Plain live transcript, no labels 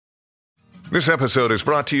This episode is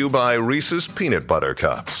brought to you by Reese's Peanut Butter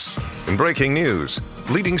Cups. In breaking news,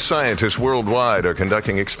 leading scientists worldwide are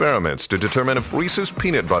conducting experiments to determine if Reese's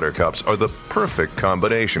Peanut Butter Cups are the perfect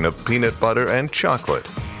combination of peanut butter and chocolate.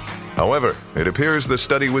 However, it appears the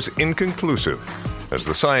study was inconclusive, as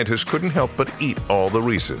the scientists couldn't help but eat all the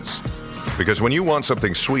Reese's. Because when you want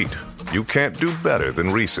something sweet, you can't do better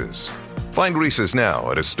than Reese's. Find Reese's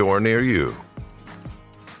now at a store near you.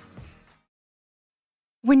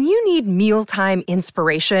 When you need mealtime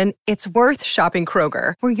inspiration, it's worth shopping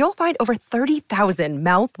Kroger, where you'll find over 30,000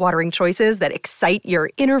 mouth-watering choices that excite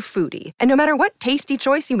your inner foodie. And no matter what tasty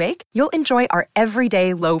choice you make, you'll enjoy our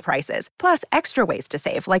everyday low prices, plus extra ways to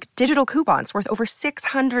save, like digital coupons worth over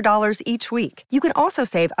 $600 each week. You can also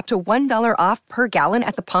save up to $1 off per gallon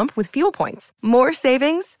at the pump with fuel points. More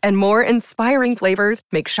savings and more inspiring flavors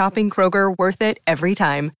make shopping Kroger worth it every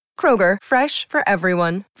time. Kroger, fresh for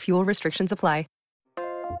everyone. Fuel restrictions apply.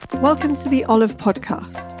 Welcome to the Olive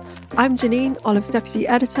Podcast. I'm Janine, Olive's deputy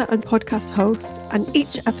editor and podcast host, and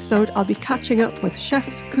each episode I'll be catching up with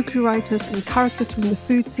chefs, cookery writers and characters from the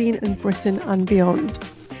food scene in Britain and beyond.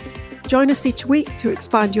 Join us each week to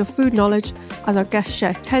expand your food knowledge as our guests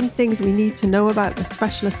share 10 things we need to know about the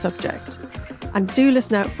specialist subject. And do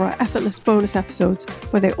listen out for our effortless bonus episodes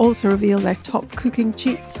where they also reveal their top cooking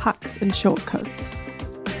cheats, hacks and shortcuts.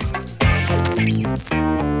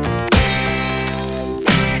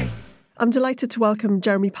 I'm delighted to welcome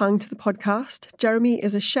Jeremy Pang to the podcast. Jeremy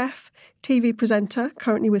is a chef, TV presenter,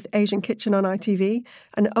 currently with Asian Kitchen on ITV,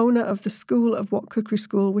 and owner of the School of Wok Cookery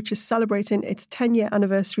School, which is celebrating its 10-year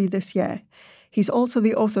anniversary this year. He's also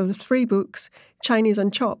the author of the 3 books, Chinese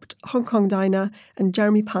Unchopped, Hong Kong Diner, and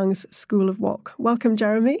Jeremy Pang's School of Wok. Welcome,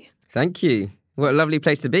 Jeremy. Thank you. What a lovely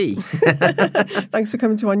place to be. Thanks for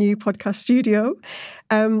coming to our new podcast studio.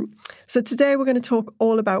 So today we're going to talk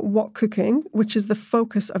all about wok cooking, which is the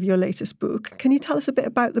focus of your latest book. Can you tell us a bit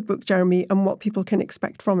about the book, Jeremy, and what people can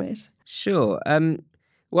expect from it? Sure.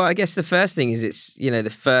 Well, I guess the first thing is it's, the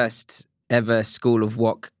first ever School of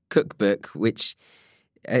Wok cookbook, which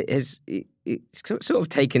it's sort of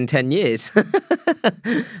taken 10 years,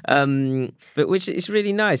 but which is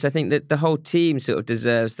really nice. I think that the whole team sort of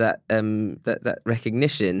deserves that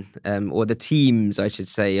recognition, or the teams, I should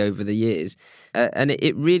say, over the years. And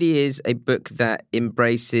it really is a book that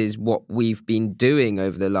embraces what we've been doing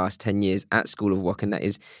over the last 10 years at School of Wok, and that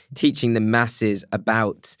is teaching the masses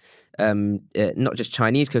about not just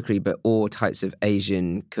Chinese cookery, but all types of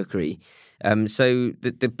Asian cookery. So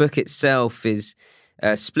the book itself is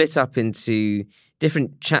split up into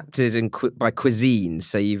different chapters by cuisine.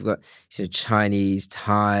 So you've got Chinese,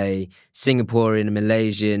 Thai, Singaporean, and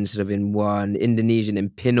Malaysian sort of in one, Indonesian and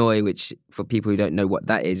Pinoy, which for people who don't know what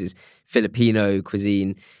that is Filipino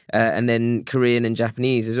cuisine, and then Korean and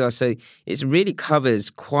Japanese as well. So it really covers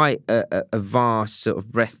quite a vast sort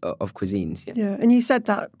of breadth of cuisines. Yeah, and you said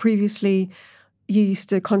that previously you used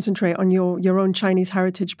to concentrate on your own Chinese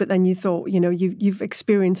heritage, but then you thought, you've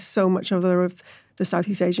experienced so much of the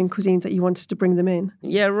Southeast Asian cuisines that you wanted to bring them in.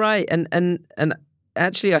 Yeah, right. And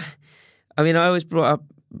actually, I was brought up,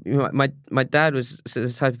 my dad was sort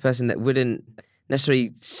of the type of person that wouldn't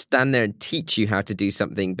necessarily stand there and teach you how to do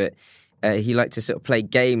something, but he liked to sort of play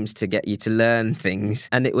games to get you to learn things.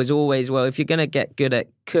 And it was always, well, if you're going to get good at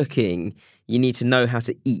cooking, you need to know how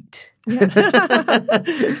to eat. Yeah.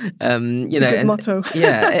 It's a good motto.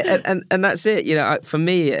 Yeah, and that's it. For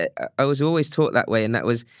me, I was always taught that way, and that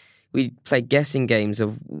was, we played guessing games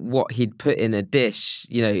of what he'd put in a dish,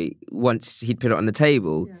 once he'd put it on the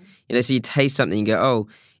table. Yeah. So you taste something and go,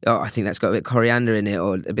 oh, I think that's got a bit of coriander in it,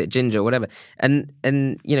 or a bit of ginger, or whatever. And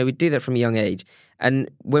we'd do that from a young age. And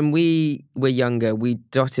when we were younger, we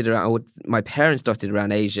dotted around, or my parents dotted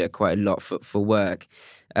around Asia quite a lot for work.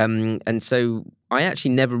 And so I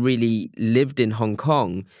actually never really lived in Hong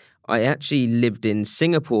Kong. I actually lived in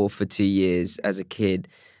Singapore for 2 years as a kid.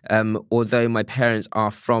 Although my parents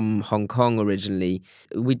are from Hong Kong originally.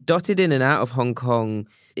 We dotted in and out of Hong Kong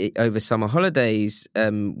over summer holidays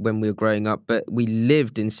when we were growing up, but we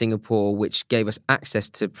lived in Singapore, which gave us access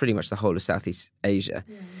to pretty much the whole of Southeast Asia.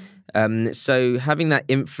 Yeah. So having that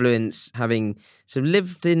influence, having sort of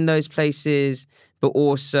lived in those places, but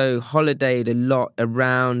also holidayed a lot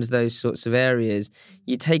around those sorts of areas,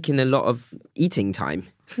 you take in a lot of eating time.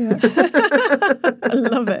 Yeah. I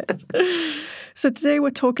love it. So today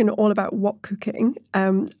we're talking all about wok cooking.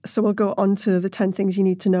 So we'll go on to the 10 things you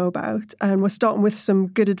need to know about. And we're starting with some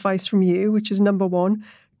good advice from you, which is number 1,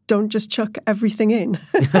 don't just chuck everything in.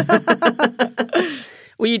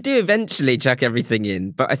 Well, you do eventually chuck everything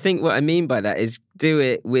in, but I think what I mean by that is do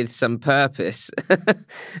it with some purpose.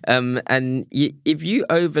 And if you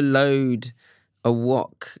overload a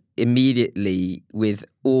wok immediately with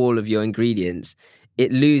all of your ingredients,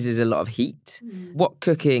 it loses a lot of heat. Wok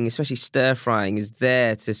cooking, especially stir frying, is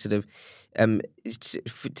there to sort of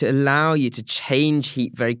to allow you to change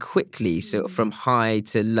heat very quickly, so from high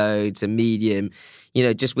to low to medium,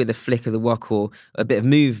 just with a flick of the wok or a bit of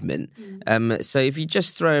movement. So if you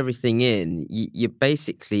just throw everything in, you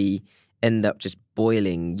basically end up just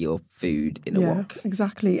boiling your food in a wok.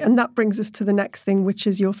 Exactly. And that brings us to the next thing, which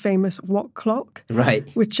is your famous wok clock. Right.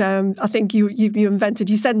 Which I think you invented.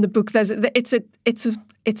 You said in the book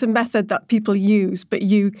it's a method that people use, but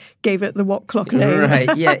you gave it the wok clock name.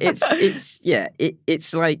 Right. Yeah.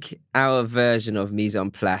 It's like our version of mise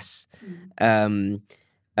en place.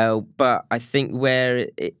 But I think where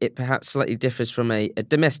it perhaps slightly differs from a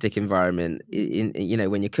domestic environment,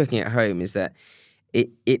 when you're cooking at home, is that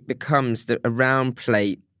it becomes a round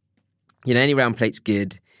plate. Any round plate's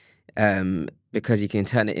good because you can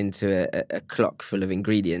turn it into a clock full of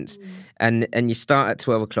ingredients. And you start at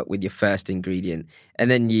 12 o'clock with your first ingredient, and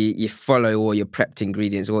then you follow all your prepped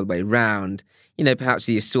ingredients all the way round, perhaps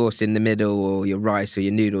with your sauce in the middle or your rice or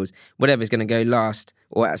your noodles, whatever's going to go last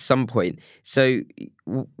or at some point. So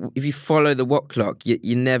if you follow the wok clock,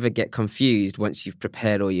 you never get confused once you've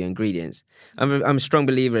prepared all your ingredients. I'm a strong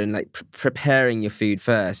believer in preparing your food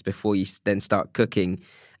first before you then start cooking,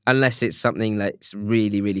 unless it's something that's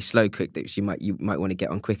really, really slow cooked that you might want to get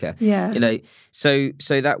on quicker. Yeah. So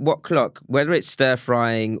that wok clock, whether it's stir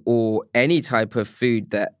frying or any type of food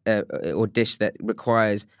that or dish that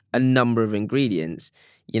requires a number of ingredients,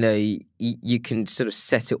 you can sort of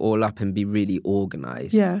set it all up and be really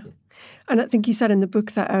organized. Yeah. And I think you said in the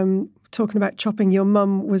book that talking about chopping, your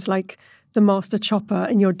mum was like the master chopper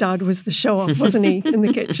and your dad was the show-off, wasn't he, in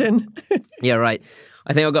the kitchen? Yeah, right.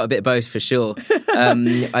 I think I've got a bit of both for sure.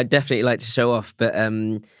 I definitely like to show off, but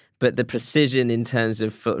the precision in terms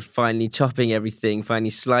of finally chopping everything, finally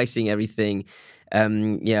slicing everything.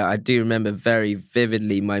 I do remember very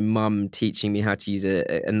vividly my mum teaching me how to use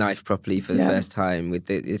a knife properly for the first time. With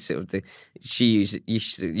she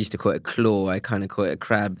used to call it a claw. I kind of call it a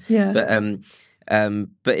crab. Yeah.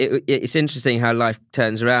 But it's interesting how life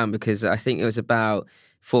turns around, because I think it was about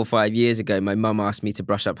 4 or 5 years ago, my mum asked me to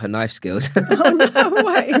brush up her knife skills. Oh, no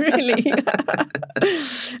way, really?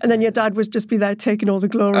 And then your dad would just be there taking all the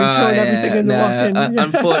glory, throwing everything in the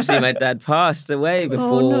wok. Unfortunately, my dad passed away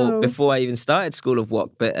before I even started School of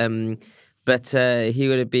Wok. But he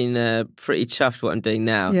would have been pretty chuffed what I'm doing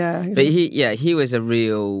now. Yeah. But he was a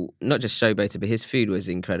real, not just showboater, but his food was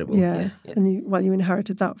incredible. Yeah. And you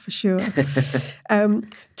inherited that for sure.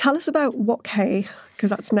 Tell us about wok hei, because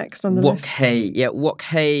that's next on the list. Wok hei. Yeah, wok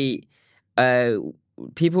hei.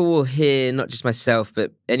 People will hear, not just myself,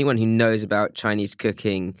 but anyone who knows about Chinese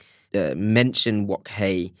cooking mention wok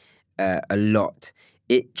hei a lot.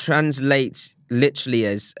 It translates literally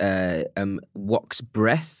as wok's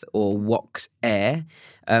breath or wok's air.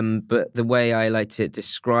 But the way I like to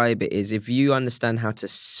describe it is, if you understand how to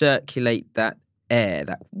circulate that air,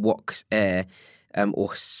 that wok's air,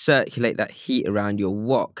 or circulate that heat around your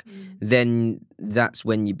wok, then that's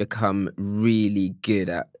when you become really good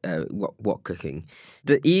at wok cooking.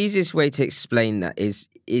 The easiest way to explain that is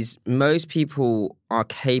most people are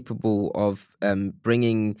capable of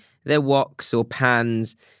bringing their woks or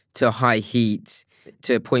pans to a high heat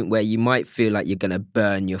to a point where you might feel like you're going to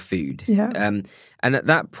burn your food. Yeah. And at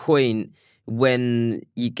that point, when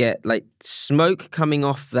you get like smoke coming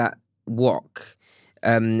off that wok,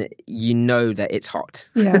 you know that it's hot.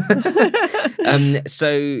 Yeah.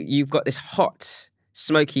 So you've got this hot,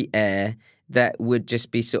 smoky air that would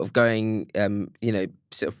just be sort of going,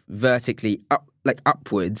 sort of vertically up, like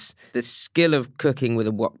upwards. The skill of cooking with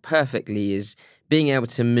a wok perfectly is being able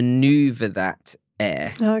to maneuver that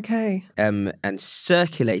air. Okay. And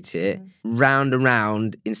circulate it round and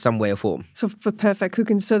round in some way or form. So for perfect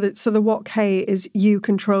cooking, so the wok hei is you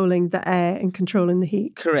controlling the air and controlling the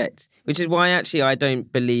heat. Correct. Which is why actually I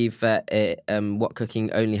don't believe that wok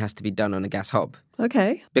cooking only has to be done on a gas hob.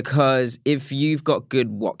 Okay. Because if you've got good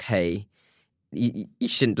wok hei, you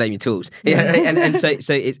shouldn't blame your tools. Yeah. and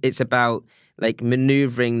so it's about like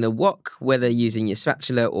maneuvering the wok, whether using your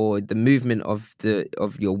spatula or the movement of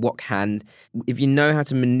your wok hand. If you know how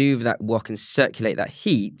to maneuver that wok and circulate that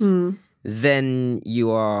heat, then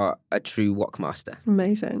you are a true wok master.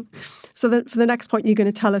 Amazing. So for the next point, you're going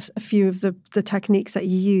to tell us a few of the techniques that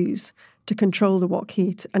you use to control the wok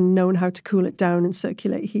heat and knowing how to cool it down and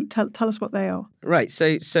circulate heat. Tell us what they are. Right.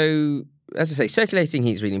 So as I say, circulating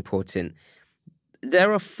heat is really important.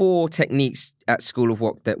 There are 4 techniques at School of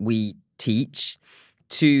Wok that we teach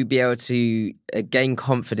to be able to gain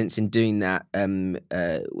confidence in doing that,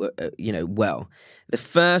 well. The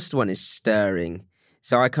first one is stirring.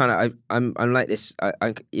 So I'm like this.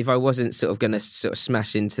 If I wasn't sort of going to sort of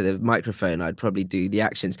smash into the microphone, I'd probably do the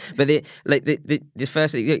actions. But the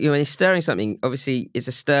first thing, when you're stirring something, obviously it's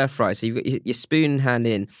a stir fry. So you've got your spoon hand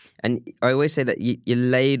in, and I always say that your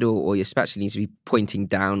ladle or your spatula needs to be pointing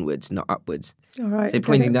downwards, not upwards. All right. So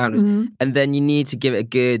pointing downwards, and then you need to give it a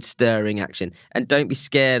good stirring action, and don't be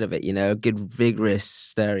scared of it. A good vigorous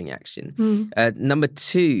stirring action. Number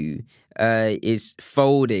 2. Is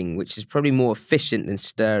folding, which is probably more efficient than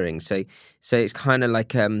stirring. So it's kind of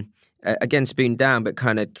like again spoon down, but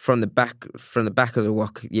kind of from the back of the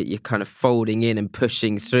wok, you're kind of folding in and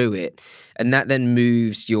pushing through it, and that then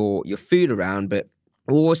moves your food around, but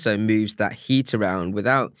also moves that heat around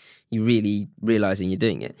without you really realizing you're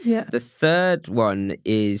doing it. Yeah. The third one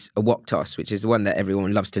is a wok toss, which is the one that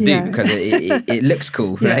everyone loves to do because it looks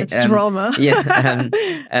cool, yeah, right? It's drama.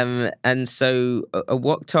 And so a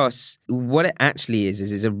wok toss, what it actually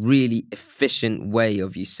is a really efficient way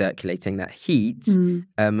of you circulating that heat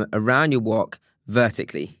around your wok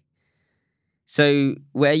vertically. So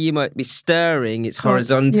where you might be stirring, it's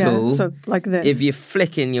horizontal. Yeah, so like this. If you're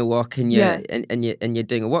flicking your wok and you're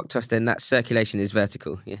doing a wok toss, then that circulation is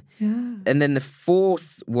vertical. Yeah. And then the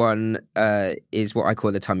fourth one is what I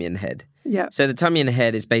call the tummy and head. Yeah. So the tummy and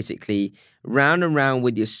head is basically round and round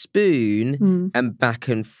with your spoon and back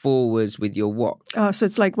and forwards with your wok. Oh, so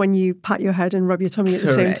it's like when you pat your head and rub your tummy at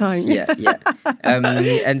the same time. Yeah.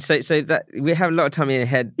 And so that we have a lot of tummy and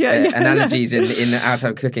head analogies in the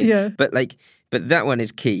out-home cooking. Yeah. But that one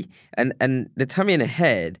is key. And the tummy and the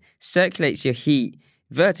head circulates your heat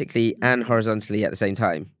vertically and horizontally at the same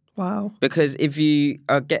time. Wow. Because if you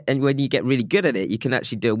when you get really good at it, you can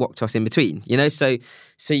actually do a wok toss in between, So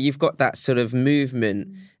you've got that sort of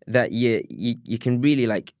movement that you can really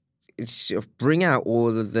like sort of bring out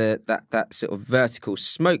all of that sort of vertical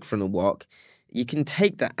smoke from the wok. You can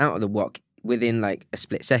take that out of the wok within like a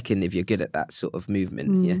split second if you're good at that sort of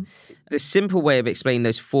movement. Yeah. The simple way of explaining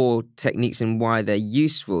those 4 techniques and why they're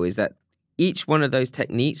useful is that each one of those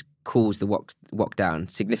techniques cools the wok down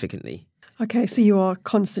significantly. Okay, so you are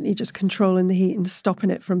constantly just controlling the heat and stopping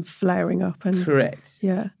it from flaring up. And correct.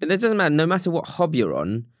 Yeah. But it doesn't matter. No matter what hob you're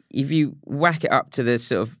on, if you whack it up to the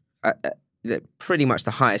sort of pretty much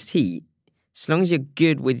the highest heat, as long as you're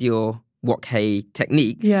good with your wok hay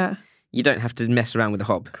techniques, you don't have to mess around with the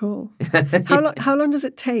hob. Cool. How long does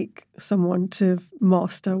it take someone to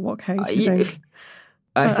master wok hay, do you think?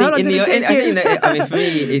 I think for me,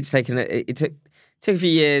 it's taken. It took a few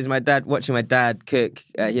years. Watching my dad cook,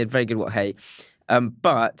 he had very good wok hay.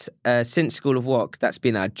 But since School of Wok, that's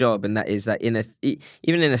been our job, and that is that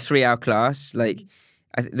even in a 3-hour class, like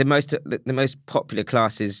the most popular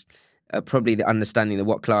classes are probably the understanding the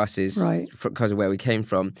wok classes, right? Because of where we came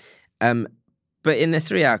from. But in a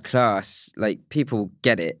 3-hour class, like people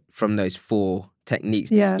get it from those 4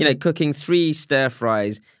 techniques. Yeah. Cooking 3 stir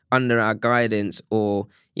fries under our guidance, or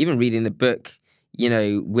even reading the book,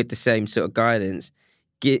 with the same sort of guidance,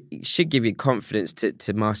 should give you confidence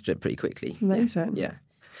to master it pretty quickly. Amazing. Yeah.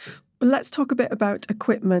 Well, let's talk a bit about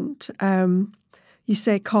equipment. You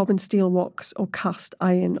say carbon steel woks or cast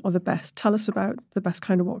iron are the best. Tell us about the best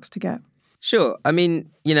kind of woks to get. Sure. I mean,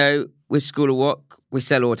 with School of Wok, we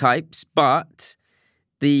sell all types, but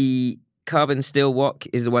the carbon steel wok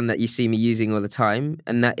is the one that you see me using all the time,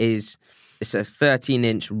 and it's a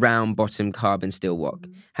 13-inch round bottom carbon steel wok.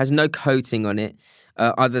 Has no coating on it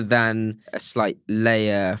other than a slight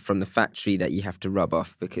layer from the factory that you have to rub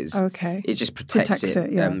off because it just protects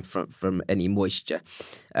it from any moisture.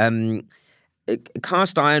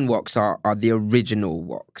 Cast iron woks are the original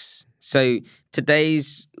woks. So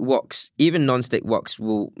today's woks, even non-stick woks,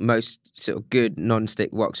 most sort of good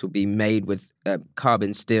non-stick woks will be made with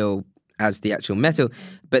carbon steel as the actual metal,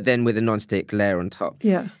 but then with a non-stick layer on top.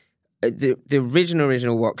 Yeah. The original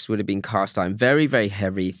woks would have been cast iron, very, very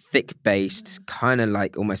heavy, thick-based, kind of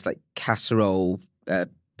like almost like casserole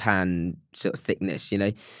pan sort of thickness,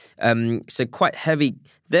 so quite heavy.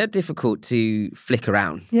 They're difficult to flick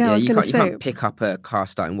around. Yeah, you can't pick up a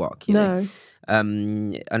cast iron wok, know,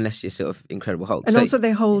 unless you're sort of Incredible Hulk. And also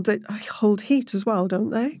they hold heat as well, don't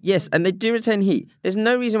they? Yes, and they do retain heat. There's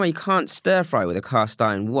no reason why you can't stir fry with a cast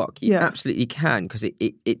iron wok. You absolutely can, because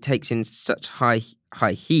it takes in such high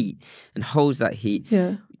heat and holds that heat.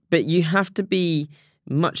 Yeah. But you have to be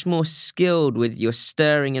much more skilled with your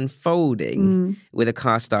stirring and folding with a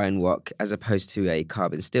cast iron wok as opposed to a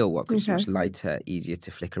carbon steel wok, which is much lighter, easier to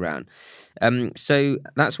flick around. So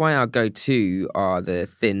that's why our go-to are the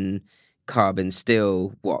thin carbon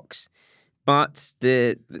steel woks. But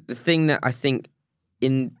the thing that I think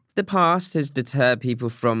in the past has deterred people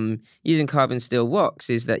from using carbon steel woks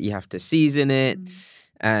is that you have to season it,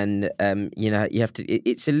 and you have to.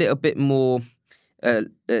 It's a little bit more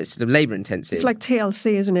sort of labor intensive. It's like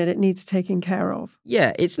TLC, isn't it? It needs taking care of.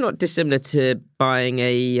 Yeah, it's not dissimilar to buying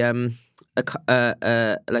a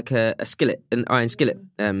skillet, an iron skillet,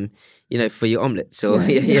 for your omelettes. Or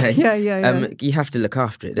Yeah. You have to look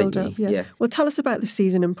after it, don't you? Yeah. Well, tell us about the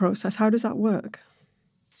seasoning process. How does that work?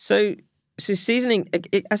 So seasoning,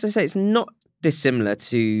 as I say, it's not dissimilar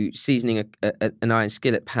to seasoning an iron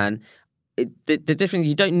skillet pan. The difference,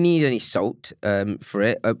 you don't need any salt for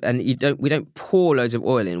it, and we don't pour loads of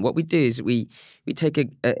oil in. What we do is we take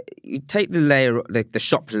you take the layer, the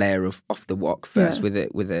shop layer off the wok first with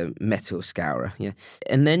a metal scourer,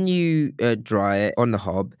 and then you dry it on the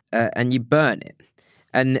hob and you burn it,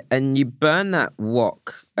 and you burn that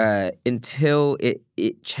wok until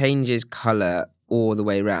it changes colour all the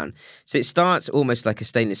way around. So it starts almost like a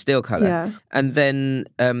stainless steel colour, and then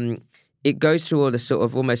it goes through all the sort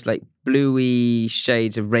of almost like bluey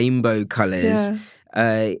shades of rainbow colours,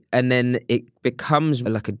 and then it becomes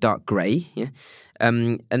like a dark grey.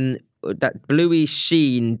 And that bluey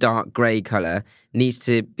sheen, dark grey colour needs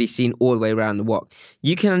to be seen all the way around the wok.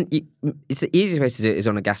 It's the easiest way to do it is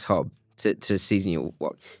on a gas hob to season your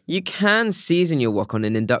wok. You can season your wok on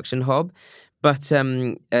an induction hob, but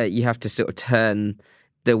you have to sort of turn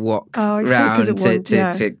the wok round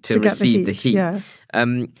to receive the heat.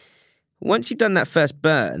 Once you've done that first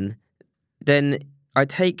burn, then I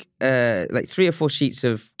take like 3 or 4 sheets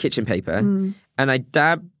of kitchen paper and I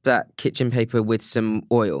dab that kitchen paper with some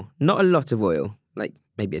oil. Not a lot of oil, like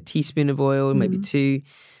maybe a teaspoon of oil, maybe 2.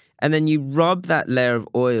 And then you rub that layer of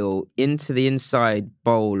oil into the inside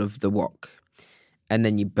bowl of the wok. And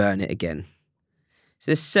then you burn it again.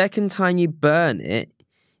 So the second time you burn it,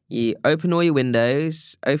 you open all your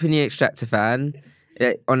windows, open the extractor fan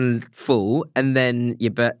on full, and then you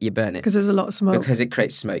burn it. Because there's a lot of smoke. Because it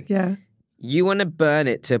creates smoke. Yeah. You want to burn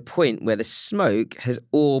it to a point where the smoke has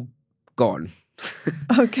all gone.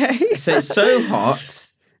 Okay. So it's so hot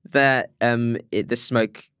that the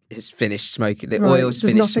smoke has finished smoking. The oil's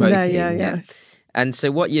finished smoking. There's nothing there, yeah. And so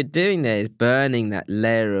what you're doing there is burning that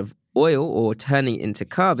layer of oil or turning it into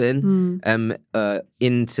carbon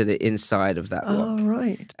into the inside of that wok. Oh,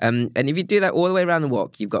 right. And if you do that all the way around the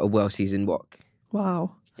wok, you've got a well-seasoned wok.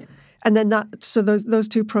 Wow. Yeah. And then those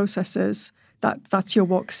 2 processes, that's your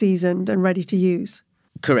wok seasoned and ready to use.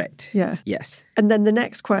 Correct. Yeah. Yes. And then the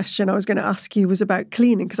next question I was going to ask you was about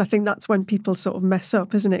cleaning, because I think that's when people sort of mess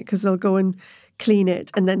up, isn't it? Because they'll go and clean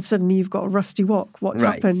it and then suddenly you've got a rusty wok. What's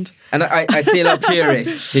happened? And I see a lot of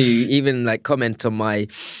purists who even like comment on my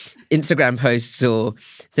Instagram posts or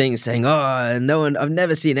things saying, I've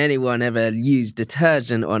never seen anyone ever use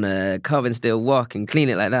detergent on a carbon steel wok and clean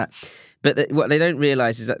it like that. But what they don't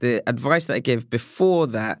realise is that the advice that I give before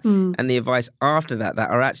that and the advice after that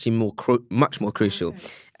are actually much more crucial. Okay.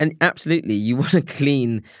 And absolutely, you want to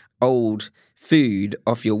clean old food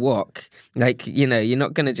off your wok. Like, you're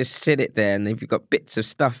not going to just sit it there, and if you've got bits of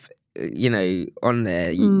stuff, on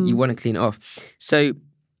there, you want to clean it off. So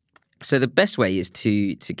the best way is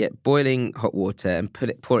to get boiling hot water and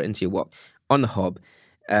pour it into your wok on the hob,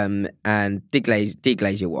 and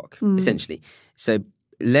deglaze your wok, essentially. So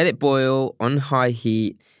let it boil on high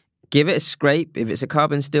heat. Give it a scrape. If it's a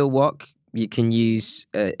carbon steel wok, you can use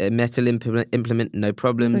a metal implement, no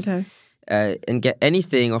problems. Okay. And get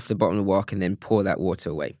anything off the bottom of the wok and then pour that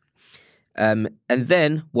water away. And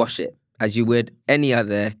then wash it as you would any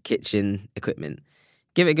other kitchen equipment.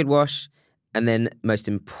 Give it a good wash, and then most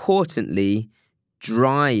importantly,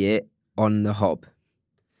 dry it on the hob.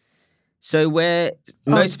 So where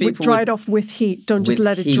most people dry it off with heat, don't just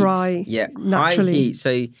let it dry naturally. High heat.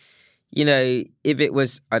 So, if it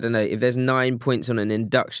was, I don't know, if there's 9 points on an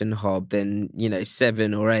induction hob, then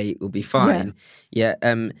 7 or 8 will be fine. Yeah.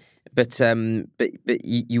 But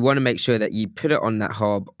you want to make sure that you put it on that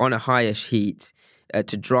hob on a highish heat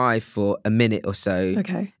to dry for a minute or so.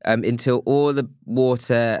 Okay. Until all the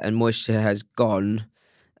water and moisture has gone,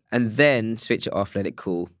 and then switch it off, let it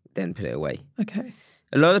cool, then put it away. Okay.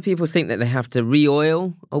 A lot of people think that they have to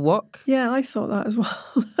re-oil a wok. Yeah, I thought that as well.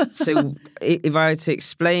 So if I were to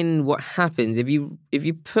explain what happens, if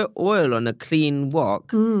you put oil on a clean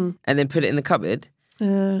wok and then put it in the cupboard,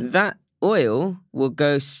 that oil will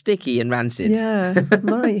go sticky and rancid. Yeah,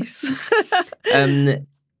 nice.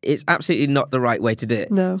 It's absolutely not the right way to do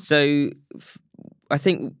it. No. So I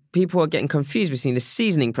think people are getting confused between the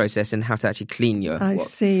seasoning process and how to actually clean your wok. I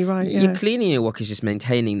see, right, yeah. Your cleaning your wok is just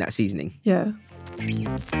maintaining that seasoning. Yeah.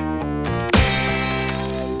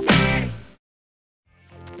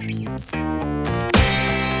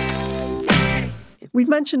 We've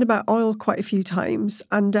mentioned about oil quite a few times,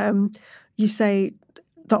 and you say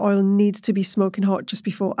the oil needs to be smoking hot just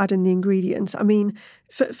before adding the ingredients. I mean,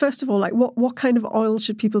 first of all, like what kind of oil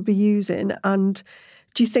should people be using? And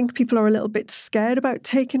do you think people are a little bit scared about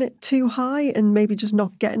taking it too high and maybe just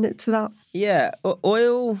not getting it to that? Yeah,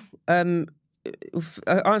 oil.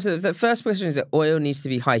 Answer the first question is that oil needs to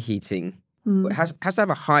be high heating. It has to have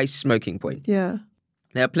a high smoking point. Yeah.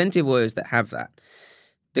 There are plenty of oils that have that.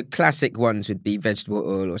 The classic ones would be vegetable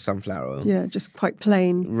oil or sunflower oil. Yeah, just quite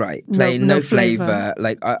plain. Right, plain, no flavour. flavour.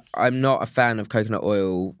 Like I'm not a fan of coconut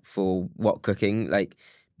oil for wok cooking, like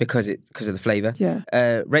because of the flavour. Yeah.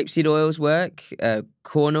 Rapeseed oils work.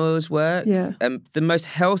 Corn oils work. Yeah. The most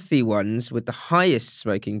healthy ones with the highest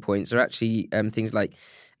smoking points are actually things like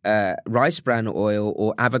rice bran oil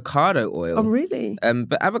or avocado oil. Oh, really?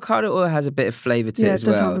 But avocado oil has a bit of flavour to it as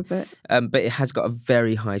well. Yeah, it does have a bit. But it has got a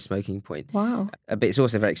very high smoking point. Wow. But it's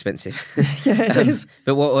also very expensive. Yeah, it is.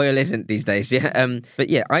 But what oil isn't these days? Yeah. But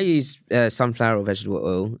yeah, I use sunflower or vegetable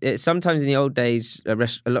oil. Sometimes in the old days, a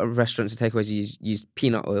lot of restaurants and takeaways use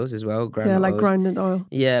peanut oils as well. Yeah, like oils. groundnut oil.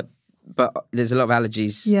 Yeah. But there's a lot of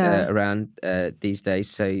allergies around these days,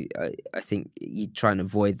 so I think you try and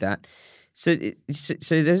avoid that. So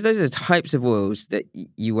those are the types of oils that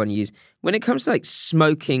you want to use. When it comes to like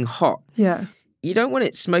smoking hot, you don't want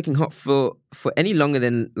it smoking hot for any longer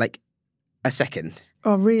than like a second.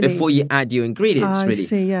 Oh, really? Before you add your ingredients, I really.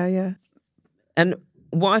 See, yeah. And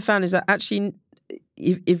what I found is that actually,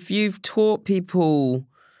 if you've taught people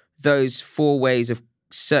those 4 ways of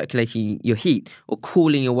circulating your heat or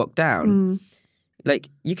cooling your wok down, like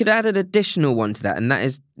you could add an additional one to that, and that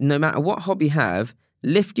is no matter what hob you have,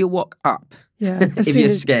 lift your wok up. Yeah, if you're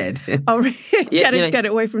scared. Oh, really? Get it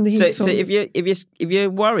away from the heat source. So if you're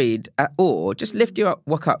worried at all, just lift your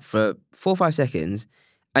wok up for 4 or 5 seconds,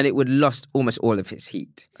 and it would lost almost all of its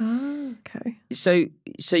heat. Oh, okay. So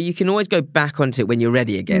you can always go back onto it when you're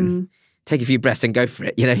ready again. Take a few breaths and go for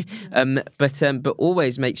it, you know. But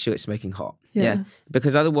always make sure it's smoking hot. Yeah.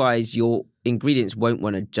 Because otherwise your ingredients won't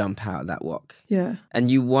want to jump out of that wok. Yeah. And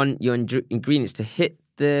you want your ingredients to hit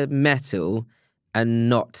the metal and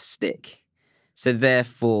not stick. So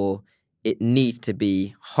therefore, it needs to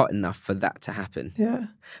be hot enough for that to happen. Yeah.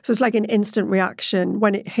 So it's like an instant reaction.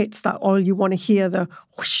 When it hits that oil, you want to hear the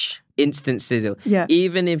whoosh. Instant sizzle. Yeah.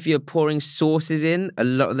 Even if you're pouring sauces in, a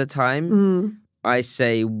lot of the time, I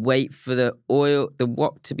say wait for the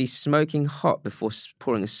wok to be smoking hot before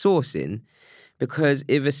pouring a sauce in. Because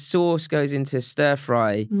if a sauce goes into stir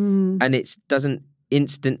fry and it doesn't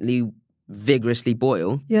instantly vigorously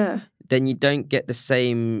boil, then you don't get the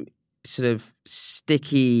same sort of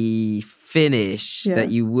sticky finish that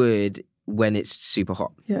you would when it's super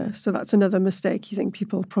hot. Yeah, so that's another mistake you think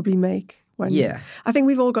people probably make. I think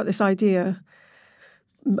we've all got this idea,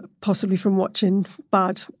 possibly from watching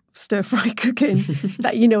bad stir-fry cooking,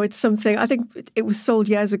 that, you know, it's something, I think it was sold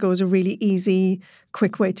years ago as a really easy,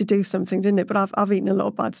 quick way to do something, didn't it? But I've eaten a lot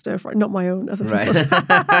of bad stir-fry, not my own, other people's.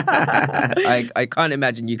 I can't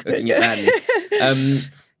imagine you cooking it badly.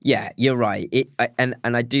 Yeah, you're right. And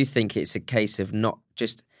I do think it's a case of not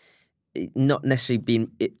necessarily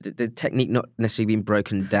being the technique not necessarily being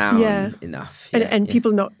broken down enough. And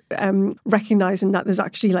people not recognizing that there's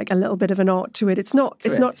actually like a little bit of an art to it. It's not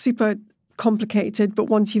super complicated, but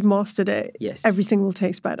once you've mastered it, everything will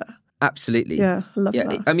taste better. Absolutely. Yeah, I love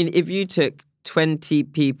that. I mean, if you took 20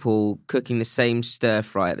 people cooking the same stir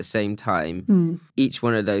fry at the same time, each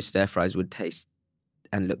one of those stir fries would taste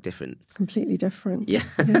and look different. Completely different. Yeah.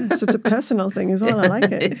 So it's a personal thing as well. I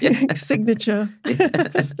like it. Signature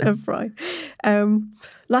stir fry.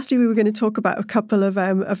 Lastly, we were going to talk about a couple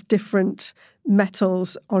of different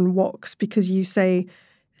metals on woks, because you say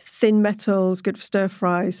thin metals, good for stir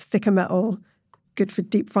fries, thicker metal, good for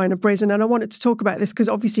deep frying or braising. And I wanted to talk about this because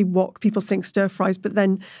obviously wok, people think stir fries, but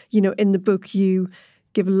then, you know, in the book you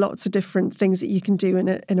give lots of different things that you can do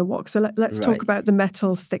in a wok. So let's talk about the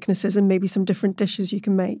metal thicknesses and maybe some different dishes you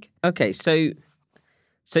can make. Okay, so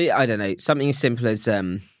I don't know, something as simple as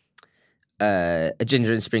a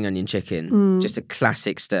ginger and spring onion chicken, just a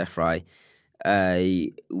classic stir fry,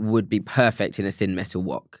 would be perfect in a thin metal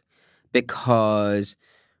wok, because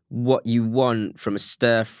what you want from a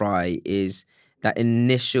stir fry is that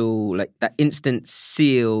initial, like that instant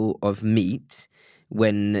seal of meat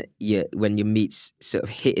when your meat's sort of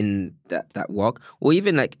hitting that wok, or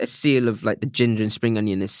even like a seal of like the ginger and spring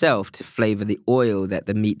onion itself to flavour the oil that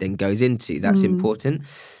the meat then goes into. That's important.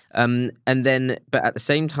 And then, but at the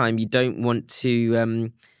same time, you don't want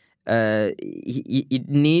to. You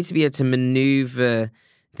need to be able to manoeuvre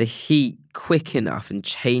the heat quick enough and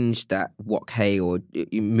change that wok hay, or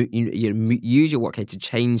you use your wok hay to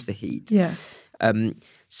change the heat. Yeah.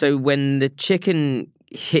 So when the chicken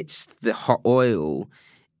hits the hot oil,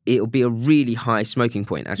 it'll be a really high smoking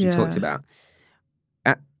point, as we talked about.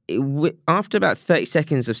 After about 30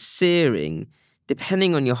 seconds of searing,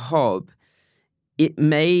 depending on your hob, it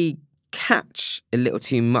may catch a little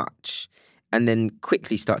too much and then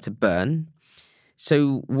quickly start to burn.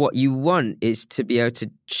 So what you want is to be able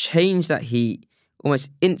to change that heat almost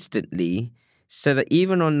instantly, so that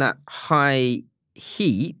even on that high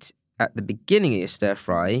heat at the beginning of your stir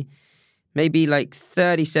fry, maybe like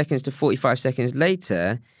 30 seconds to 45 seconds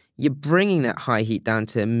later, you're bringing that high heat down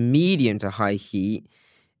to medium to high heat,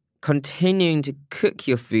 continuing to cook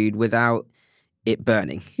your food without it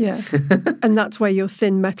burning. Yeah. And that's where your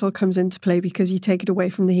thin metal comes into play, because you take it away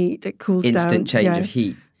from the heat, it cools down. Instant change of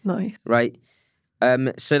heat. Nice. Right?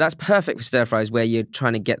 So that's perfect for stir fries, where you're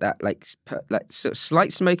trying to get that like sort of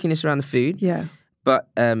slight smokiness around the food. Yeah. But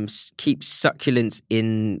keep succulence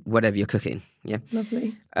in whatever you're cooking. Yeah.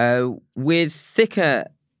 Lovely. With thicker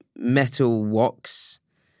metal woks,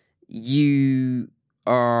 you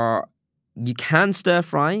can stir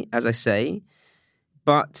fry, as I say,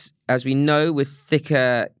 but as we know, with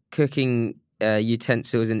thicker cooking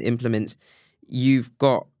utensils and implements, you've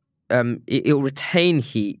got it'll retain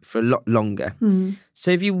heat for a lot longer. Mm.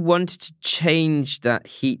 So if you wanted to change that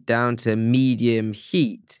heat down to medium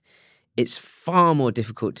heat, it's far more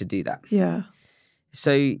difficult to do that. Yeah.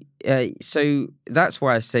 So that's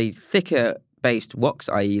why I say thicker based woks,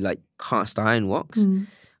 i.e. like cast iron woks,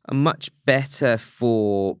 are much better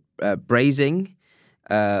for braising,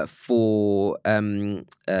 for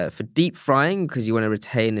deep frying, because you want to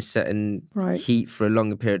retain a certain heat for a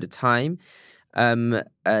longer period of time. And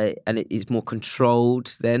it is more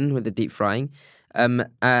controlled then with the deep frying. And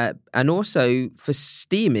also for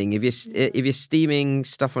steaming, if you're steaming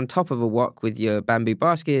stuff on top of a wok with your bamboo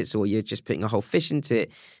baskets, or you're just putting a whole fish into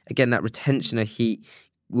it, again, that retention of heat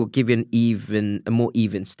will give you a more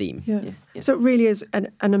even steam. Yeah. So it really is an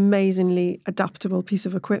amazingly adaptable piece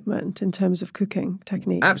of equipment in terms of cooking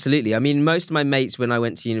technique. Absolutely. I mean, most of my mates when I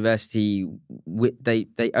went to university,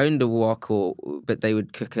 they owned a wok, but they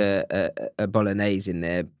would cook a bolognese in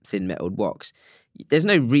their thin metal woks. There's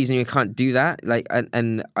no reason you can't do that. Like,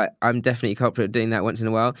 and I'm definitely a culprit of doing that once in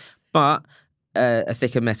a while. But a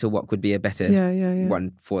thicker metal wok would be a better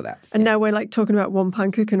one for that. And now we're like talking about one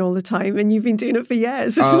pan cooking all the time, and you've been doing it for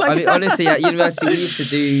years. I mean, honestly, at university we used to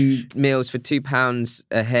do meals for £2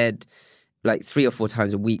 a head, like 3 or 4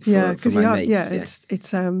 times a week for my mates. Yeah,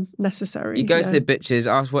 it's necessary. You go to the butcher's,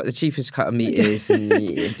 ask what the cheapest cut of meat is, and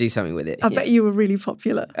you do something with it. I bet you were really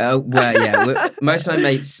popular. Well, yeah. Most of my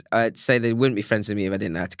mates, I'd say they wouldn't be friends with me if I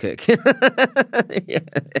didn't know how to cook. Yeah.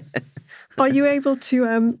 Are you able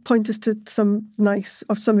to point us to some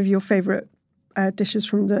of your favourite dishes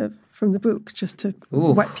from the book, just to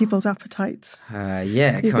whet people's appetites?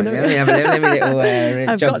 Yeah, come on. Let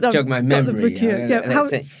me jog my memory.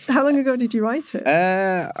 How long ago did you write it?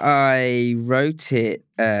 I wrote it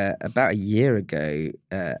about a year ago,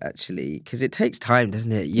 actually, because it takes time,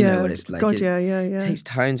 doesn't it? You know what it's like. It takes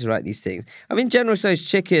time to write these things. I mean, General Tso's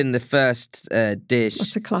chicken, the first dish.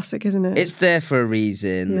 It's a classic, isn't it? It's there for a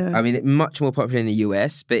reason. Yeah. I mean, it's much more popular in the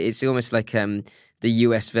US, but it's almost like the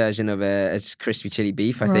US version of a crispy chili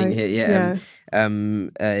beef, I think. Yeah.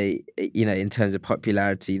 In terms of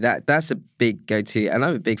popularity, that's a big go-to, and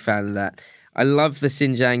I'm a big fan of that. I love the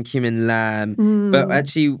Sinjang cumin lamb, but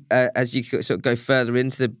actually, as you sort of go further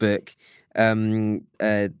into the book, the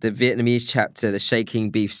Vietnamese chapter, the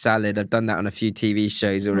shaking beef salad, I've done that on a few TV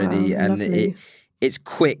shows already, and it's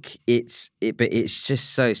quick. But it's just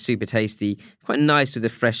so super tasty. Quite nice with the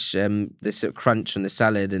fresh, the sort of crunch on the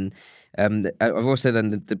salad, and I've also done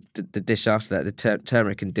the dish after that, the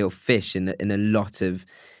turmeric and dill fish, in a lot of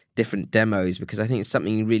different demos, because I think it's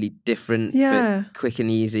something really different, but quick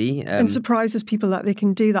and easy, and surprises people that they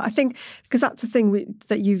can do that. I think because that's the thing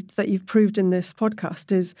that you've proved in this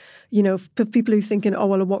podcast is, for people who are thinking, oh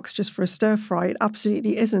well, a wok's just for a stir fry, it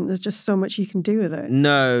absolutely isn't. There's just so much you can do with it.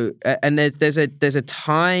 No, and there's a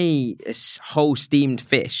Thai whole steamed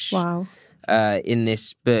fish. Wow. In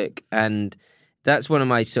this book, and that's one of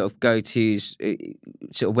my sort of go-tos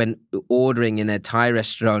sort of when ordering in a Thai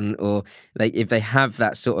restaurant, or like if they have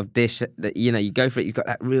that sort of dish that, you go for it, you've got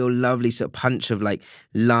that real lovely sort of punch of like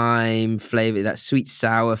lime flavour, that sweet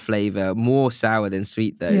sour flavour, more sour than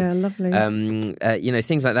sweet though. Yeah, lovely.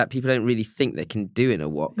 Things like that people don't really think they can do in a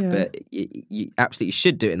wok, but you absolutely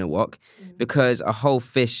should do it in a wok, because a whole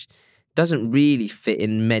fish doesn't really fit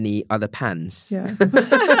in many other pans. Yeah.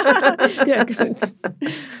 Yeah,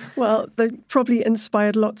 well, they probably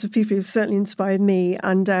inspired lots of people. You've certainly inspired me.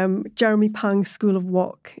 And Jeremy Pang's School of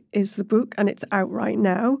Wok is the book, and it's out right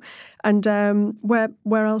now. And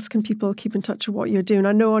where else can people keep in touch with what you're doing?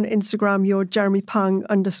 I know on Instagram you're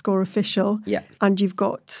JeremyPang_official. Yeah. And you've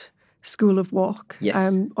got School of Wok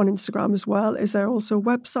on Instagram as well. Is there also a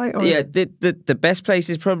website? Or the best place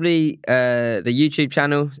is probably the YouTube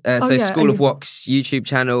channel. School of Wok's YouTube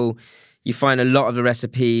channel. You find a lot of the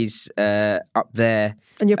recipes up there.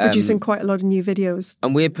 And you're producing quite a lot of new videos.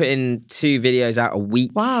 And we're putting 2 videos out a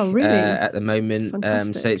week. Wow, really? At the moment.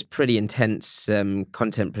 Fantastic. So it's pretty intense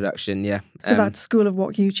content production, yeah. So that's School of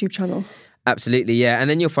Wok YouTube channel? Absolutely, yeah. And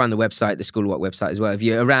then you'll find the website, the School of Wok website as well. If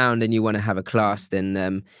you're around and you want to have a class,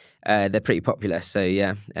 then they're pretty popular. So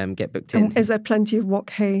yeah, get booked in. And is there plenty of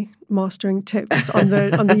wok hay mastering tips on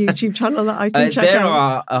the YouTube channel that I can check out? There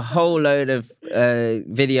are a whole load of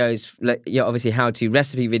videos, obviously how-to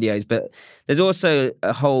recipe videos, but there's also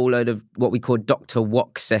a whole load of what we call Dr.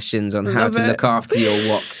 Wok sessions on how to look after your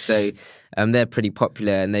woks. So they're pretty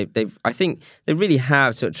popular, and I think they really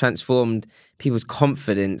have sort of transformed people's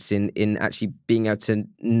confidence in actually being able to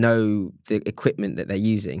know the equipment that they're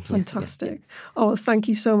using. Fantastic. Yeah. Oh, well, thank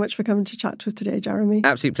you so much for coming to chat to us today, Jeremy.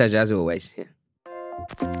 Absolute pleasure, as always. Yeah.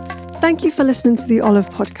 Thank you for listening to the Olive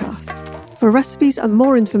Podcast. For recipes and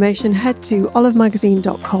more information, head to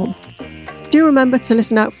olivemagazine.com. Do remember to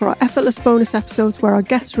listen out for our effortless bonus episodes where our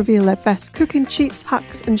guests reveal their best cooking cheats,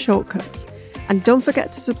 hacks and shortcuts. And don't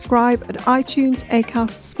forget to subscribe at iTunes,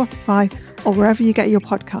 Acast, Spotify, or wherever you get your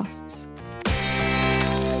podcasts.